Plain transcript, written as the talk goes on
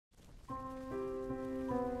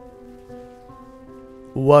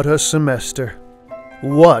What a semester,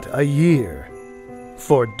 what a year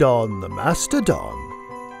for Don the Mastodon.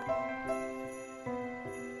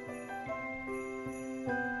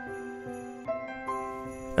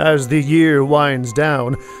 As the year winds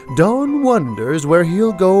down, Don wonders where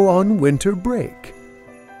he'll go on winter break.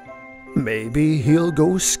 Maybe he'll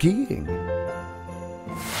go skiing.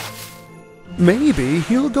 Maybe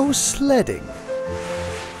he'll go sledding.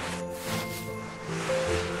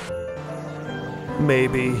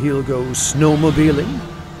 Maybe he'll go snowmobiling.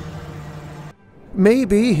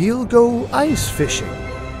 Maybe he'll go ice fishing.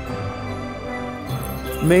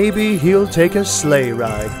 Maybe he'll take a sleigh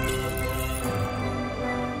ride.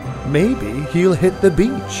 Maybe he'll hit the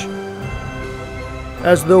beach.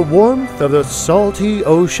 As the warmth of the salty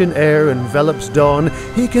ocean air envelops Don,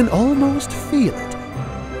 he can almost feel it.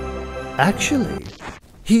 Actually,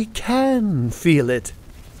 he can feel it.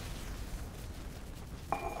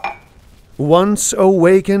 Once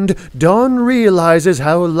awakened, Don realizes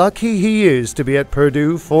how lucky he is to be at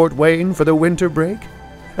Purdue Fort Wayne for the winter break.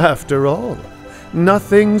 After all,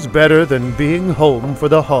 nothing's better than being home for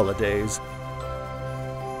the holidays.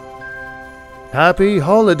 Happy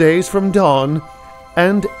holidays from Don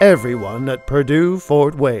and everyone at Purdue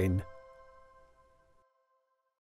Fort Wayne.